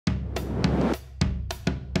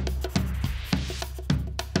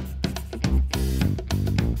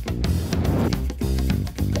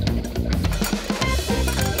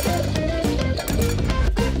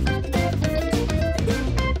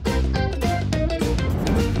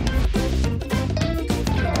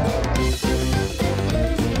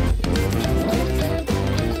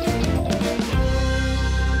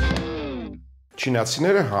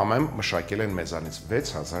Չինացիները համեմ մշակել են մեզանից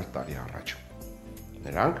 6000 տարի առաջ։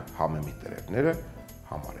 Նրանք համեմի տերևները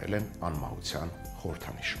համարել են անմահության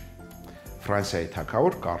խորհրդանիշ։ Ֆրանսիայի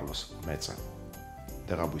թագավոր Կարլոս մեծը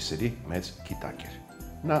դեղաբույսերի մեծ գիտակ էր։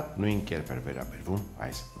 Նա նույն կերպ էր վերաբերվում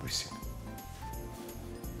այս բույսին։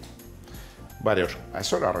 Բարի օր,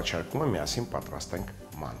 այսօր առաջարկում եմ միասին պատրաստենք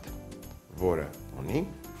մանթ, որը ունի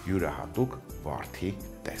յուրահատուկ վարդի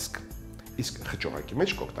տեսք։ Իսկ խճողակի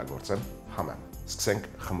մեջ կօգտագործեմ համեմ։ Սկսենք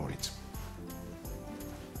խմորից։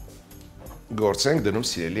 Գործ ենք դնում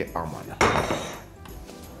սիրելի ամանը։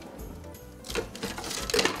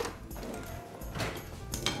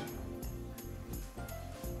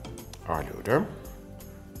 Ալյուրը,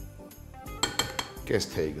 կես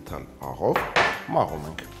թեյ գտալ աղով,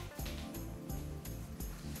 մաղում ենք։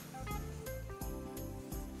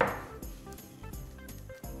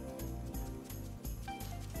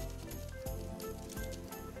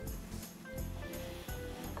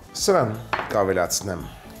 Սրան կավելացնեմ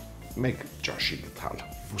մեկ ճաշի գտալ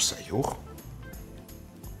բուսայուղ,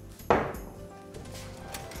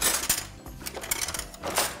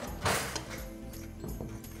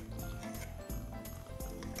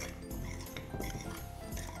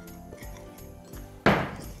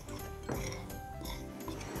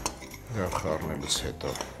 խառնելուց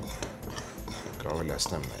հետո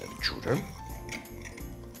կավելացնեմ նաև ջուրը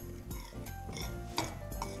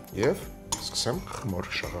և սկսեմ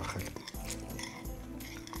խմոր շաղախել։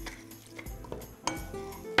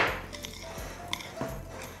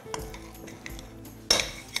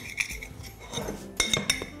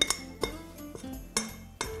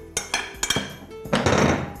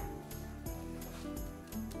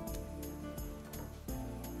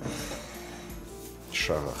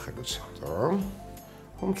 Շաղախելուց հետո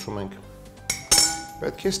հումցում ենք։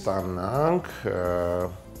 Պետք է ստանանք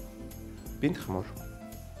պինդ խմոր։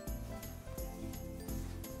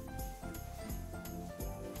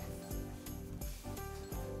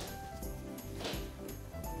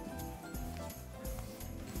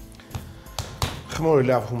 Խմորը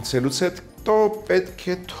լավ հումցելուց հետո պետք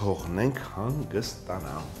է թողնենք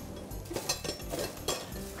հանգստանա։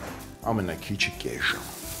 Ամենաքիչը կես ժամ։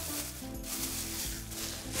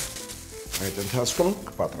 Այդ ընթացքում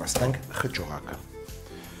կպատրաստենք խճողակը։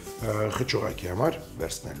 Խճողակի համար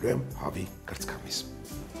վերցնելու եմ հավի կրծքամիս։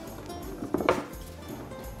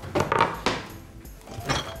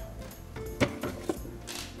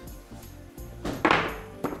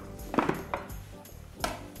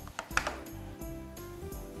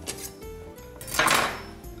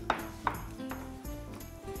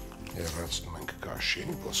 Եղացնում ենք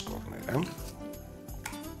կաշին, ոսկորները։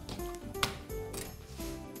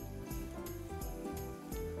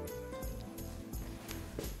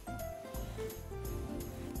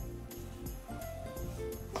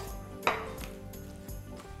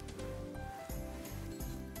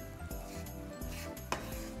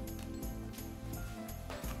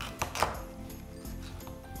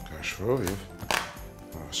 Կաշվով և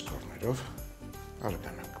ոսկորներով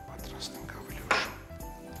արգանակ կպատրաստենք ավելի ուշ։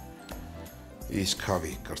 Իսկ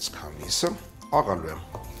հավի կրծքամիսը աղալու եմ։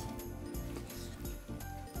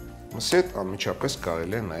 Մսի հետ անմիջապես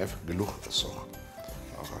կարելի է նաև գլուխ սող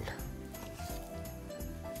աղալ,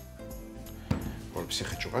 որպեսզի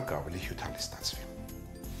խճողակը ավելի հյութալի ստացվի։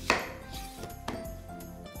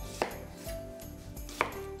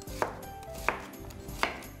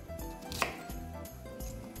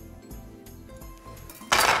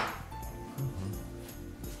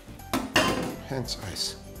 Հենց այս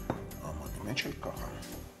ամանի մեջ էլ կաղամ։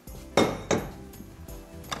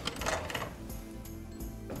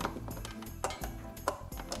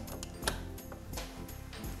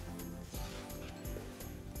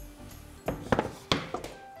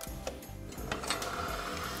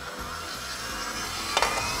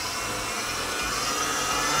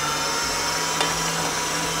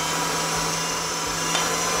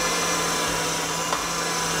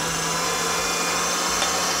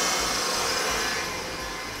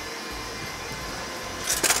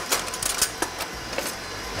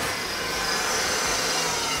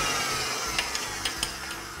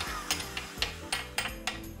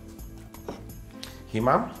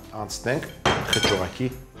 Հիմա անցնենք խճողակի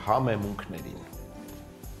համեմունքներին։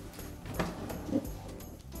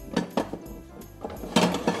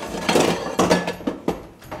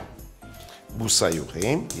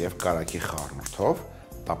 Բուսայուղին և կարագի խառնուրդով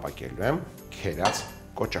տապակելու եմ քերած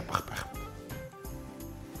կոճապղպեղ։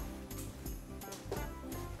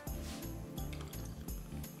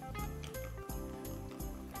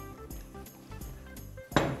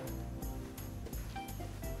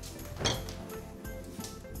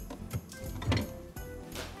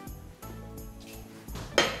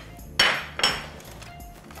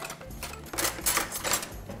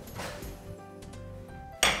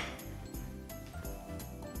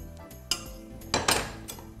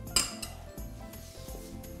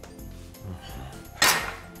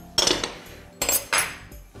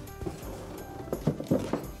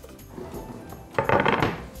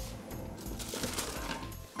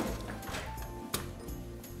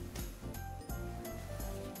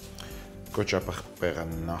 կոճապղպեղը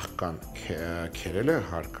նախքան քերելը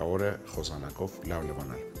հարկավոր է խոզանակով լավ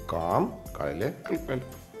լվանալ կամ կարելի է կլպել։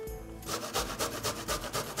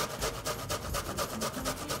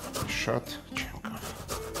 Շատ չեմ կան։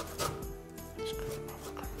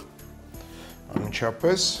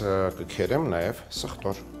 Անմիջապես կքերեմ նաև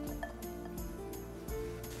սխտոր։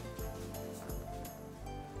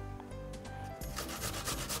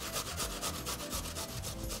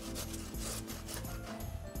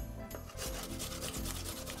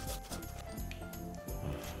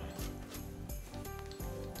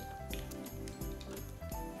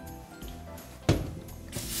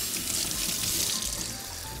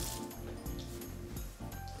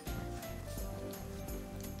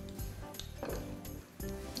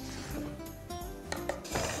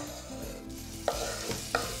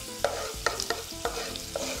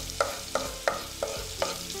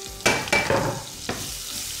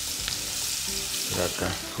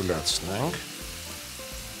 Խուլացնենք։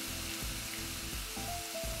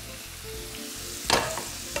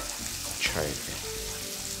 Չայվի։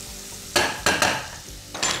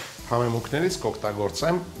 Համեմունքներից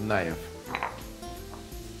կօգտագործեմ նաև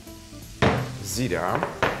զիրա,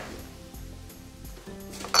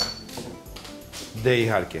 դե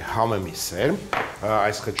իհարկե համեմի սերմ,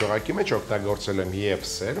 այս խճողակի մեջ օգտագործել եմ և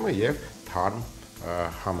սերմը և թարմ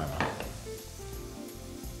համեմը։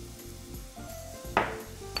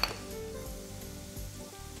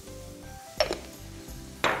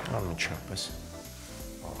 Անմիջապես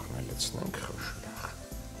աղնելեցնենք խոշորախ,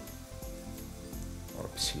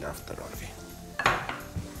 որպեսզի լավ տրորվի։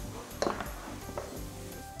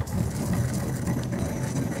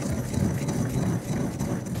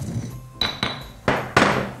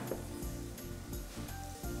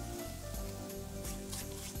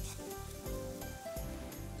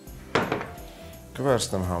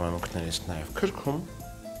 Կվերցնեմ համեմունքներից նաև քրքում։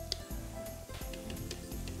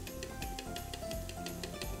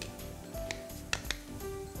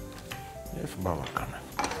 Եվ բավական է։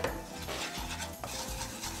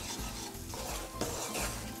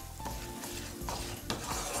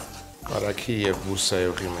 Կարագի և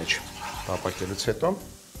բուրսայողի մեջ տապակելուց հետո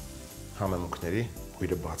համեմունքների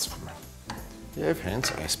բույրը բացվում է։ Եվ հենց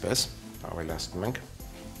այսպես ավելացնում ենք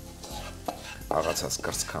աղացած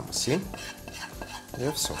կրծքամսի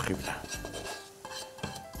և սոխի վրա։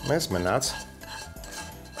 Մեզ մնաց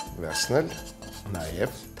վերցնել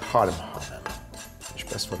նաև թարմ համեմը,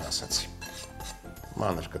 ինչպես որ ասացի։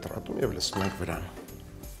 Մանր կտրատում և լսում ենք վրան։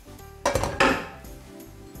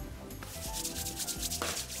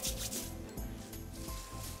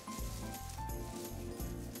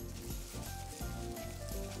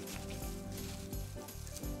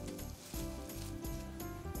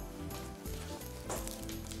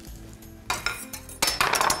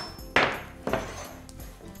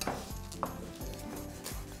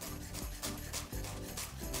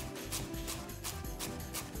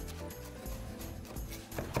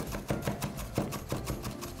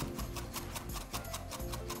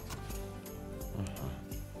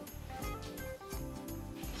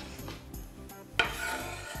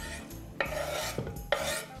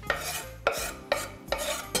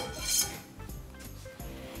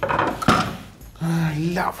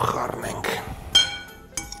 Լավ խառնենք։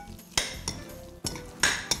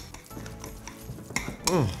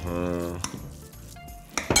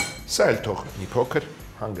 Սա էլ թող մի փոքր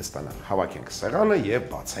հանգստանա։ Հավաքենք սեղանը և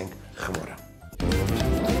բացենք խմորը։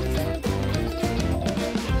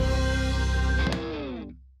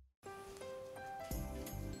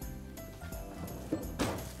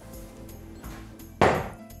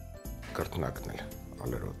 Կրտնակն էլ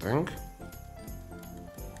ալերոտենք։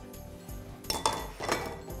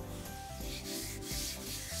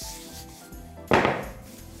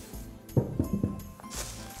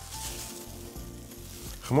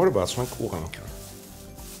 Խմորը բացում ենք ուղղանկյուն։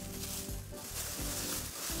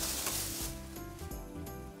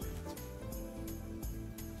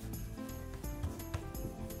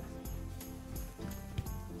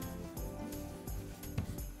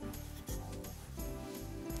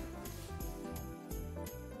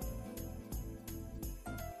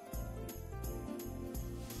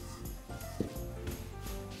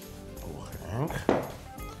 Ուղղենք,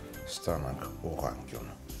 ստանանք ուղղանկյուն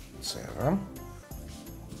սեղան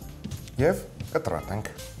և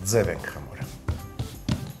կտրատենք, ձևենք խմորը։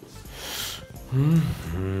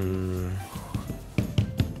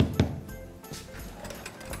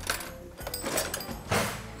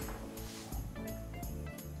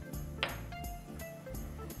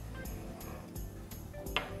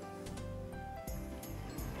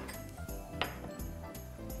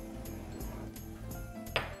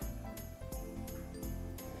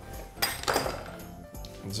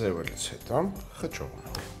 ձևելից հետո խճողում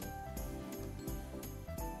ենք։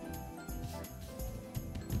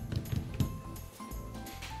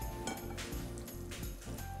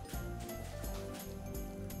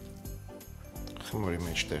 Խմորի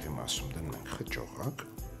մեջ տեղի մասում դնում ենք խճողակ։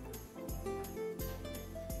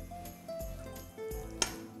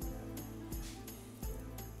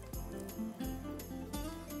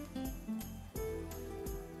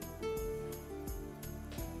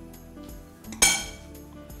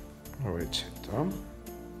 Որից հետո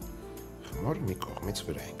խմոր մի կողմից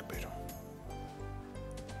վրա ենք բերում։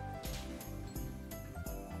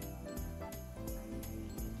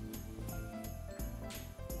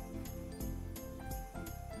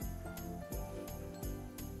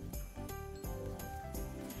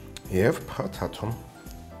 Եվ փաթաթում։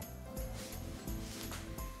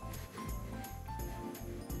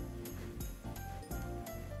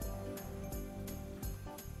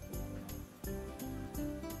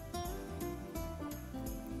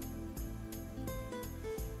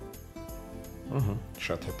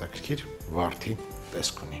 Շատ հետաքրքիր վարդի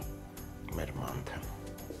տեսք ունի մեր մանթը։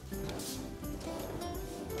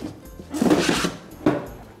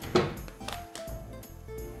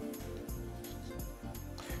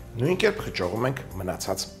 Նույն կերպ խճողում ենք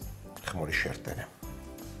մնացած խմորի շերտերը։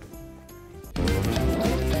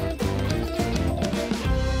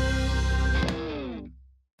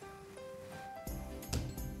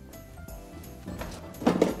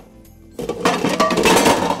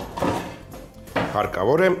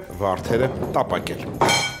 Հարկավոր է վարդերը տապակել։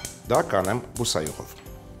 Դա կանեմ բուսայուղով։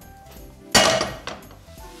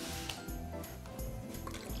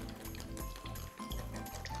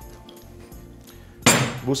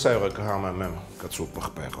 Բուսայուղը կհամեմեմ կծու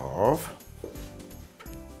պղպեղով։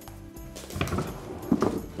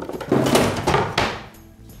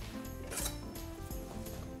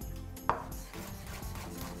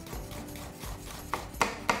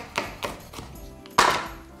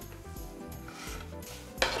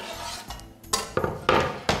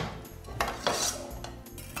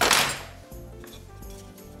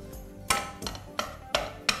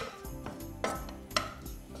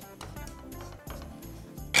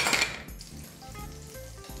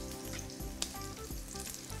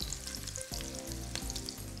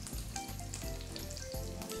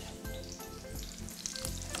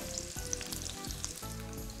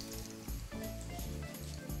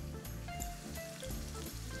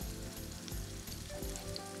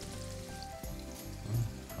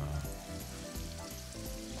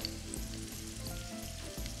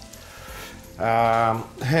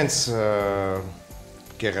 Հենց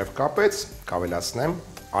կեղև կապեց, կավելացնեմ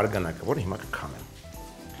արգանակը, որ հիմա կքանեմ։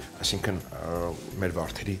 Այսինքն մեր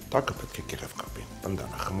վարդերի տակը պետք է կեղև կապի,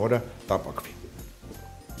 պնդանը խմորը տապակվի։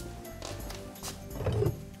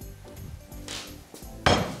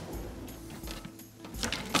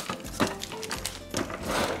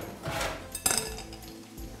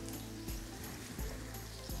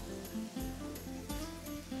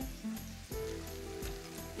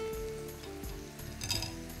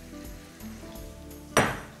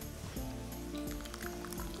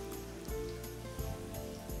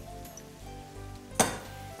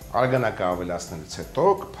 Արգանակը ավելացնելուց հետո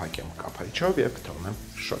կփակեմ կափարիչով եւ կթողնեմ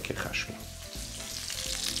շոկի խաշվի։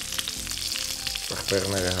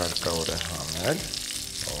 Պղպեղները հարկավոր է հանել,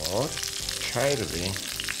 որ չայրվի։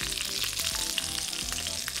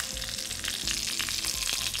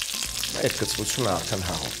 Այդ կծվությունը արդեն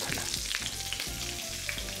հաղորդել է։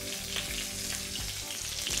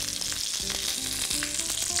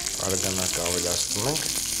 Արգանակը ավելացնում ենք,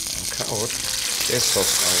 այնքան որ կեսով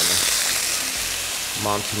կանգնենք։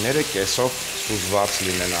 Մանթիները կեսով սուզված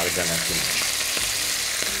լինեն արգանակի մեջ։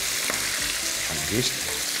 Հանգիստ։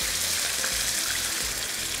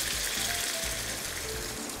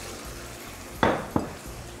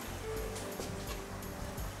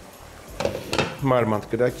 Մարմանդ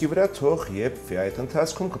կրակի վրա թող եւ այդ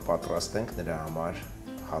ընթացքում կպատրաստենք նրա համար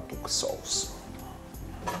հատուկ սոուս։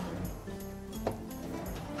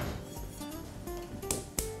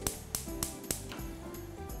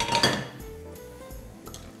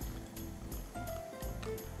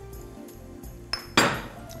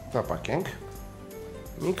 Տապակենք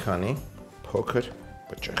մի քանի փոքր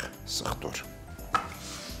բճեղ սխտոր։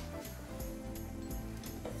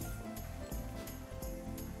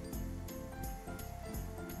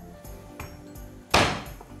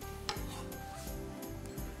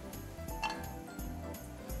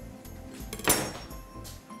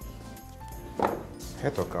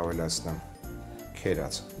 Հետո կավելացնեմ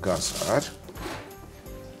քերած գազար։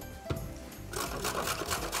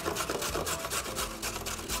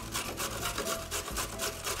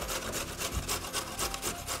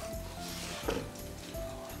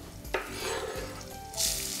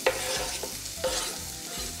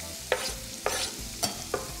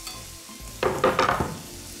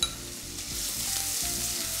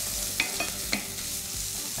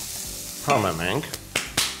 Համեմ ենք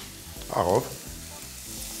աղով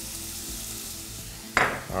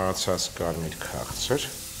աղացած կարմիր քաղցր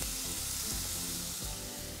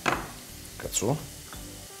կծու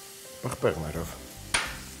պղպեղներով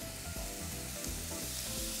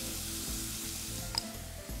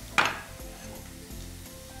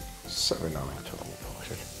սևն անենք թողում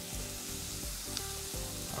փոխել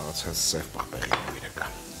աղացած սև պղպեղի նույնը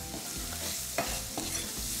կա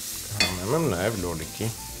համեմ եմ նաև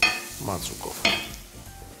լոլիկի մածուկով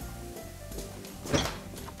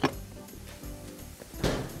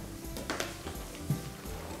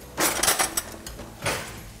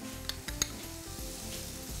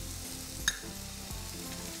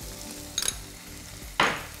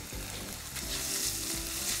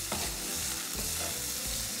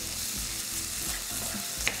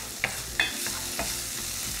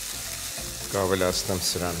կավելացնեմ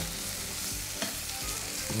սրան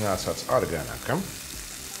միացած արգանակը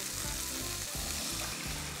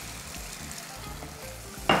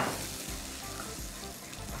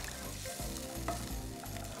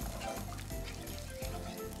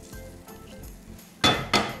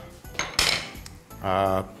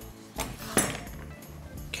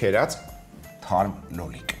քերած թարմ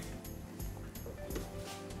լոլիկ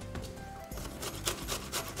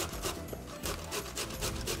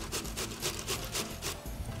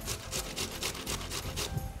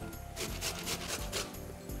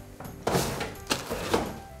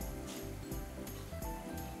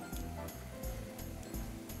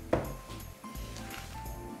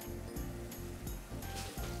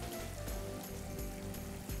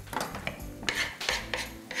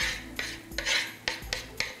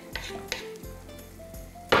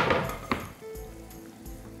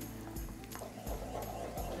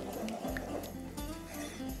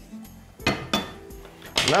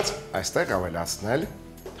Նած այստեղ ավելացնել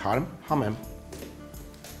թարմ համեմ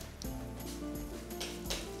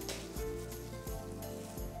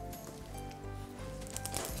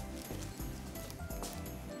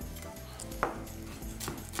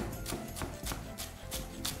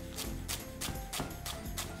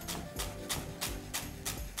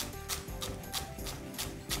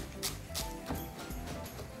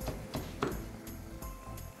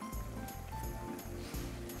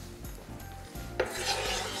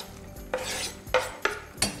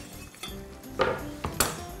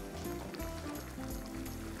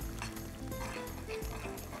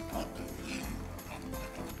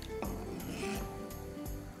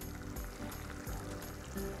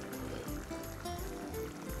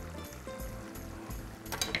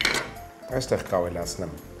Այստեղ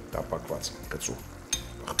կավելացնեմ տապակված կծու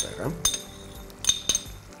պղպեղը,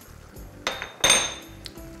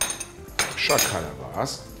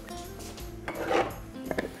 շաքարավազ,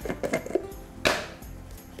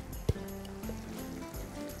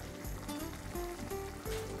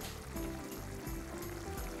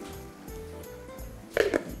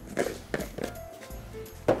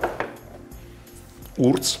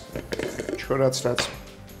 ուրց չորացրած,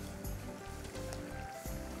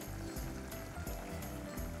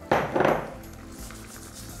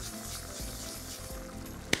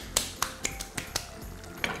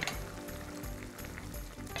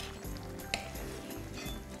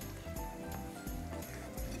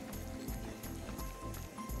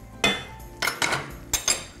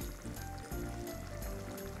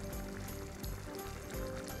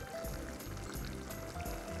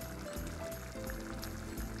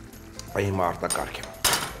 հիմա արտակարգ եմ,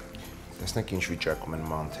 տեսնեք ինչ վիճակում են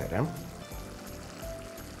մանթերը,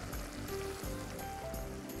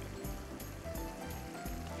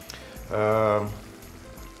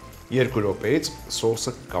 երկու րոպեից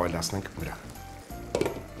սոուսը կավելացնենք վրա։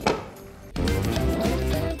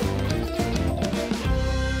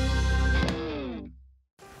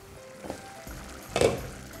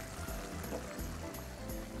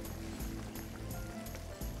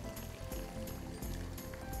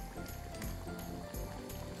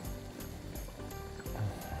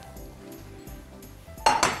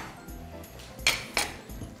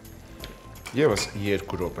 Եվս 2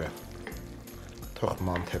 րոպե թող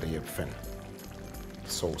մանթերը եփվեն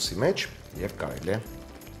սոուսի մեջ եւ կարելի է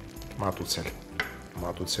մատուցել։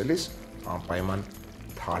 Մատուցելիս անպայման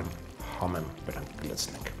թարմ համեմ վրան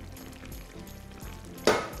կլցնենք։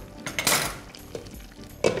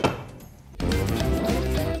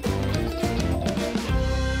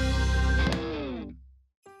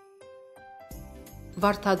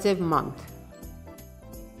 Վարդաձև մանթ։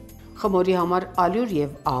 Խմորի համար ալյուր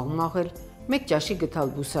եւ աղ մաղել, 1 ճաշի գթալ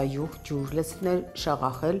բուսայուղ, ջուր լցնել,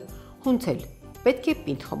 շաղախել, հունցել, պետք է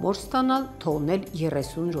պինդ խմոր ստանալ, թողնել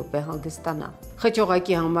 30 րոպե հանգստանա։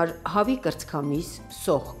 Խճողակի համար հավի կրծքամիս,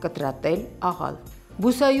 սոխ կտրատել, աղալ։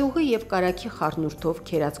 Բուսայուղի եւ կարագի խառնուրդով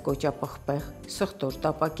քերած կոճապղպեղ, սխտոր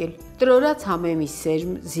տապակել։ Տրորած համեմի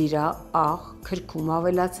սերմ, զիրա, աղ, քրքում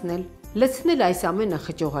ավելացնել։ Լցնել այս ամենը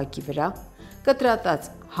խճողակի վրա, կտրատած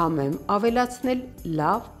համեմ ավելացնել,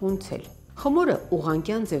 լավ հունցել։ Խմորը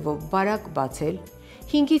ուղղանկյան ձևով բարակ բացել,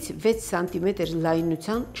 5-ից 6 սանտիմետր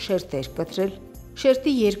լայնության շերտեր կտրել,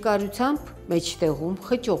 շերտի երկարությամբ մեջտեղում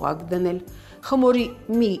խճողակ դնել, խմորի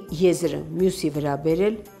մի եզրը մյուսի վրա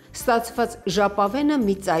բերել, ստացված ժապավենը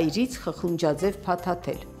մի ծայրից խխունջաձև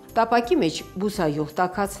փաթաթել, տապակի մեջ բուսայուղ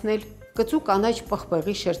տաքացնել, կծու կանաչ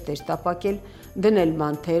պղպեղի շերտեր տապակել, դնել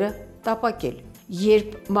մանթերը, տապակել։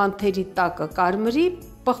 Երբ մանթերի տակը կարմրի,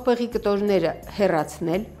 պղպեղի կտորները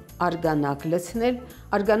հեռացնել, արգանակ լցնել,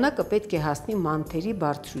 արգանակը պետք է հասնի մանթերի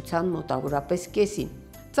բարձրության մոտավորապես կեսին,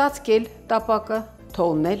 ծածկել տապակը,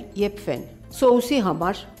 թողնել եփվեն։ Սոուսի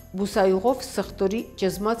համար բուսայուղով սխտորի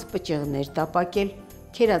ճզմած պճեղներ տապակել,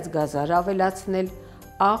 քերած գազար ավելացնել,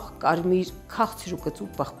 աղ, կարմիր, քաղցր ու կծու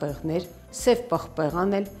պղպեղներ, սև պղպեղ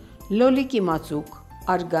անել, լոլիկի մածուկ,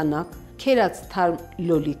 արգանակ, քերած թարմ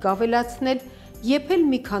լոլիկ ավելացնել, եփել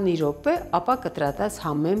մի քանի րոպե, ապա կտրատած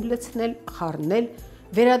համեմ լցնել, խառնել,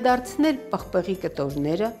 վերադարձնել պղպեղի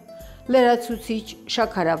կտորները, լրացուցիչ,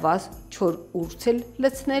 շաքարավազ, չոր ուրցել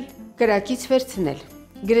լցնել, կրակից վերցնել։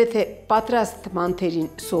 Գրեթե պատրաստ մանթերին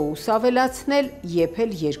սոուս ավելացնել,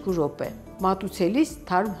 եփել 2 րոպե։ Մատուցելիս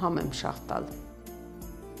թարմ համեմ շաղ տալ։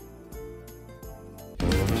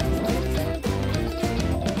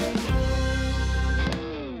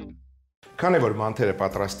 Քանի որ մանթերը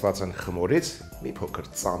պատրաստված են խմորից, մի փոքր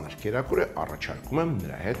ծանր կերակուրը առաջարկում եմ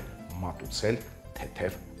նրա հետ մատուցել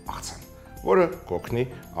թեթև աղցան, որը կօգնի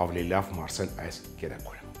ավելի լավ մարսել այս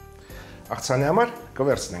կերակուրը։ Աղցանի համար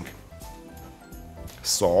կվերցնենք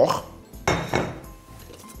սոխ,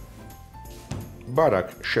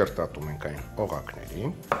 բարակ շերտատում ենք այն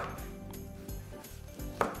օղակներին,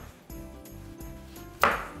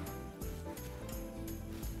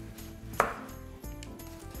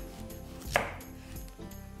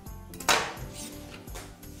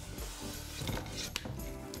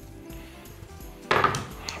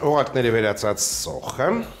 օղակների վերացած սոխը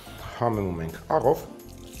համեմում ենք աղով,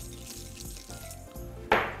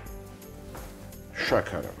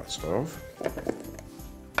 շաքարավազով,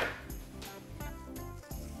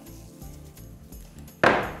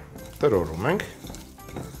 տրորում ենք,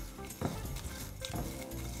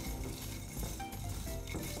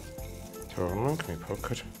 թողնում ենք մի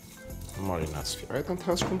փոքր մարինացվի։ Այդ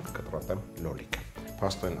ընթացքում կկտրատեմ լոլիկը։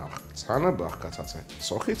 Փաստորեն աղցանը բաղկացած է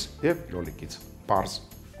սոխից եւ լոլիկից։ Պարզ։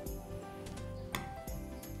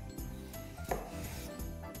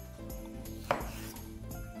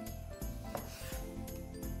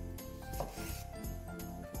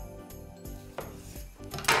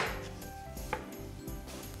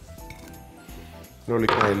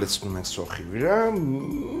 Լոլիկները լցնում ենք սոխի վրա,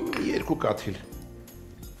 2 կաթիլ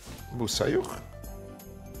բուսայուղ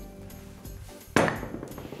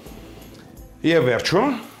եւ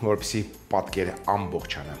վերջում, որպեսզի պատկերը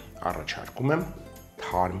ամբողջանա, առաջարկում եմ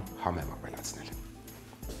թարմ համեմ ավելացնել։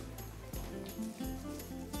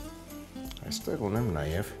 Այստեղ ունեմ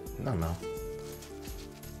նաեւ նանա։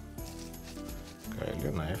 Կարելի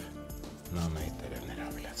է նաեւ նանայի տերևներ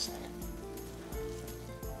ավելացնել։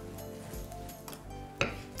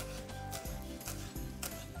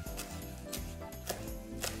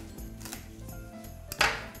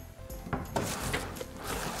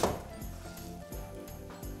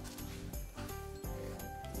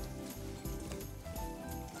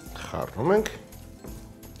 Խառնում ենք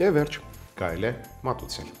եւ վերջ, կարելի է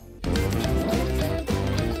մատուցել։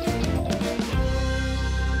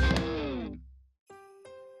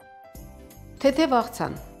 Թեթև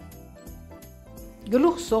աղցան։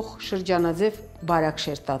 Գլուխ սոխ շրջանաձև բարակ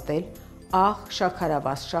շերտատել, աղ,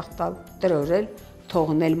 շաքարավազ շաղ տալ, տրորել,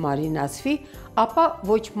 թողնել մարինացվի, ապա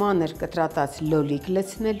ոչ մանր կտրատած լոլիկ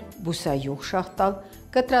լցնել, բուսայուղ շաղ տալ,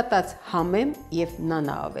 կտրատած համեմ եւ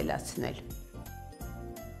նանա ավելացնել։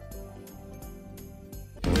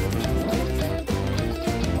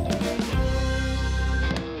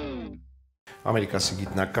 Ամերիկացի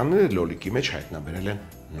գիտնականները լոլիկի մեջ հայտնաբերել են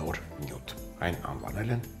նոր նյութ։ Այն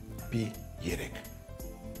անվանել են P3։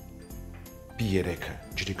 P3-ը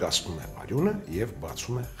ջրիկացնում է արյունը եւ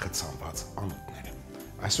բացում է խցանված անոթները։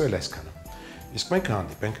 Այսօր էլ այսքանը։ Իսկ մենք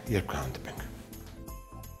կհանդիպենք, երբ կհանդիպենք։